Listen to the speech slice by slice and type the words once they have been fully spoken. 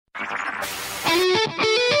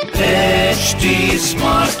HD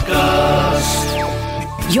Smartcast.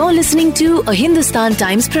 You're listening to a Hindustan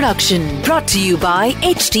Times production brought to you by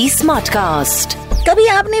HD Smartcast. कभी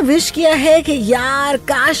आपने wish किया है कि यार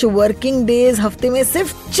काश वर्किंग डेज हफ्ते में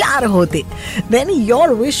सिर्फ 4 होते, then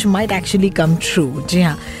your wish might actually come true. जी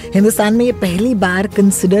हाँ, हिंदुस्तान में ये पहली बार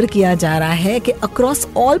कंसिडर किया जा रहा है कि अक्रॉस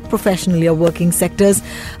ऑल प्रोफेशनल या वर्किंग सेक्टर्स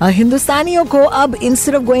हिंदुस्तानियों को अब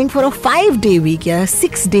instead of going for a 5-day week या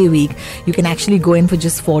 6-day week, you can actually go in for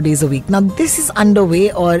just 4 days a week। Now this is under way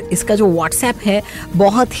और इसका जो व्हाट्सएप है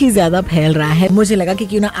बहुत ही ज्यादा फैल रहा है। मुझे लगा कि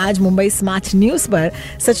क्यों ना आज मुंबई स्मार्ट न्यूज पर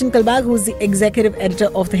Sachin Kalbag, who is the executive editor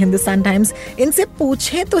of the Hindustan times, इनसे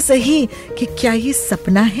पूछे तो सही कि क्या ये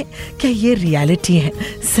सपना है, क्या ये रियलिटी है।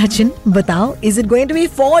 सचिन बताओ, is it going to be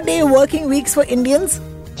 4-day working weeks for Indians?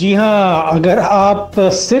 जी हाँ, अगर आप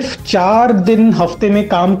सिर्फ 4 दिन हफ्ते में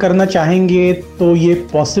काम करना चाहेंगे तो ये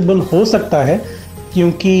पॉसिबल हो सकता है,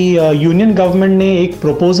 क्योंकि यूनियन गवर्नमेंट ने एक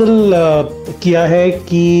प्रपोजल किया है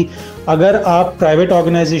कि अगर आप प्राइवेट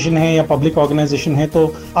ऑर्गेनाइजेशन है या पब्लिक ऑर्गेनाइजेशन है तो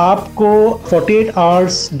आपको 48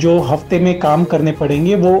 आवर्स जो हफ्ते में काम करने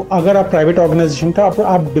पड़ेंगे, वो अगर आप प्राइवेट ऑर्गेनाइजेशन का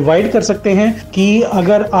आप डिवाइड कर सकते हैं कि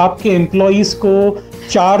अगर आपके एम्प्लॉइज को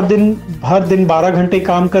 4 दिन हर दिन 12 घंटे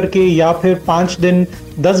काम करके, या फिर 5 दिन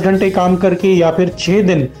 10 घंटे काम करके, या फिर 6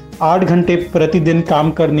 दिन 8 घंटे प्रतिदिन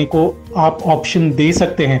काम करने को आप ऑप्शन दे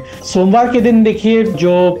सकते हैं। सोमवार के दिन देखिए,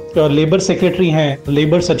 जो लेबर सेक्रेटरी हैं,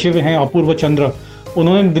 लेबर सचिव हैं अपूर्व चंद्र,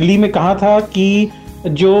 उन्होंने दिल्ली में कहा था कि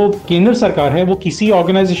जो केंद्र सरकार है वो किसी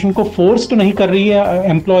ऑर्गेनाइजेशन को फोर्स तो नहीं कर रही है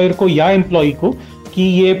एम्प्लॉयर को या एम्प्लॉय को कि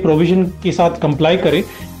ये प्रोविजन के साथ कंप्लाई करे,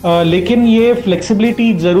 लेकिन ये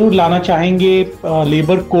फ्लेक्सिबिलिटी जरूर लाना चाहेंगे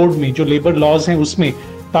लेबर कोड में, जो लेबर लॉज हैं उसमें,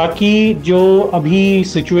 ताकि जो अभी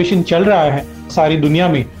सिचुएशन चल रहा है सारी दुनिया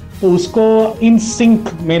में तो उसको इन सिंक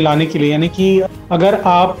में लाने के लिए, यानी कि अगर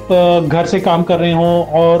आप घर से काम कर रहे हो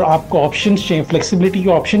और आपको ऑप्शन चाहिए, फ्लेक्सिबिलिटी की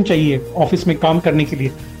ऑप्शन चाहिए ऑफिस में काम करने के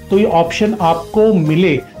लिए, तो ये ऑप्शन आपको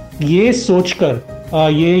मिले, ये सोचकर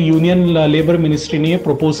ये यूनियन लेबर मिनिस्ट्री ने ये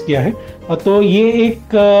प्रपोज किया है। तो ये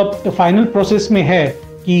एक फाइनल प्रोसेस में है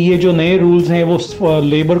कि ये जो नए रूल्स हैं वो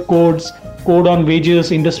labour code on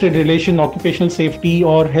wages, industrial relation, occupational safety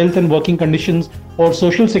और हेल्थ एंड वर्किंग कंडीशंस और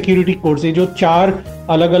सोशल सिक्योरिटी कोड्स, ये जो 4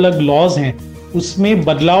 अलग अलग लॉज हैं उसमें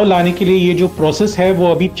बदलाव लाने के लिए ये जो प्रोसेस है वो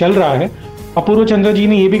अभी चल रहा है। अपूर्व चंद्र जी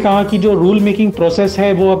ने ये भी कहा कि जो रूल मेकिंग प्रोसेस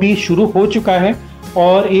है वो अभी शुरू हो चुका है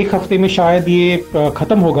और 1 हफ्ते में शायद ये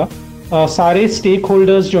खत्म होगा। सारे स्टेक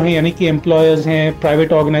होल्डर्स जो हैं, यानी कि एम्प्लॉयर्स हैं,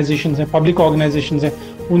 प्राइवेट ऑर्गेनाइजेशंस हैं, पब्लिक ऑर्गेनाइजेशंस हैं,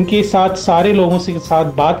 उनके साथ सारे लोगों से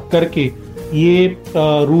साथ बात करके ये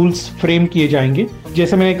रूल्स फ्रेम किए जाएंगे।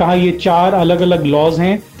 जैसे मैंने कहा, ये 4 अलग अलग लॉज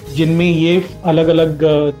हैं जिनमें ये अलग अलग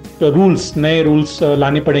रूल्स, नए रूल्स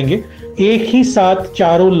लाने पड़ेंगे। एक ही साथ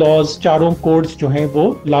चारों लॉज, चारों कोड्स जो हैं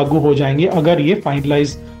वो लागू हो जाएंगे अगर ये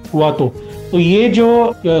फाइनलाइज हुआ तो ये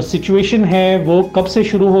जो सिचुएशन है वो कब से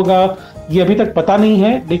शुरू होगा ये अभी तक पता नहीं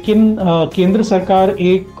है, लेकिन केंद्र सरकार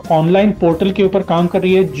एक ऑनलाइन पोर्टल के ऊपर काम कर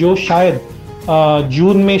रही है जो शायद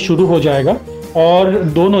जून में शुरू हो जाएगा, और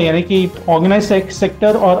दोनों यानी कि ऑर्गेनाइज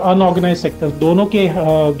सेक्टर और अनऑर्गेनाइज सेक्टर दोनों के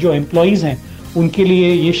जो एम्प्लॉइज हैं उनके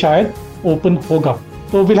लिए ये शायद ओपन होगा।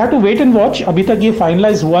 तो will have to wait and watch. अभी तक ये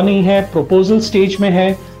फाइनलाइज हुआ नहीं है, प्रपोजल स्टेज में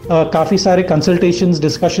है, काफ़ी सारे कंसल्टेशंस,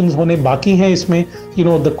 डिस्कशंस होने बाकी हैं इसमें।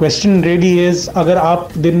 द क्वेश्चन रियली इज, अगर आप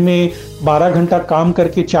दिन में 12 घंटा काम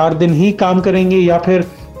करके 4 दिन ही काम करेंगे या फिर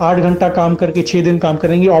 8 घंटा काम करके 6 दिन काम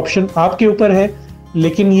करेंगे, ऑप्शन आपके ऊपर है,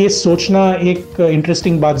 लेकिन ये सोचना एक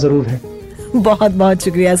इंटरेस्टिंग बात ज़रूर है। बहुत बहुत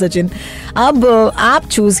शुक्रिया सचिन। अब आप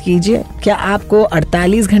चूज कीजिए, क्या आपको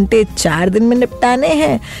 48 घंटे 4 दिन में निपटाने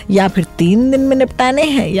हैं, या फिर 3 दिन में निपटाने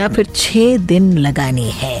हैं, या फिर 6 दिन लगाने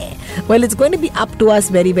हैं। Well, it's going to be up to us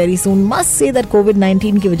very, very soon. Must say that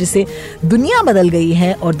COVID-19 की वजह से दुनिया बदल गई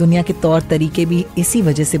है और दुनिया के तौर तरीके भी इसी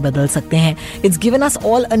वजह से बदल सकते हैं। It's given us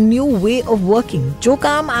all a new way of working. जो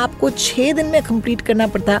काम आपको 6 दिन में कंप्लीट करना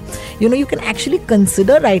पड़ता, you can actually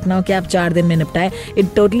consider right now कि आप 4 दिन में निपटाएं.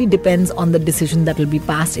 It totally depends on the decision that will be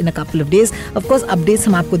passed in a couple of days. Of course, updates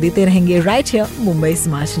हम आपको देते रहेंगे right here Mumbai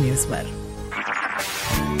smart news पर।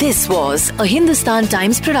 This was a Hindustan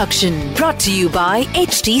Times production brought to you by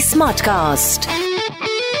HD Smartcast.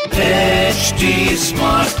 HD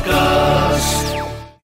Smartcast.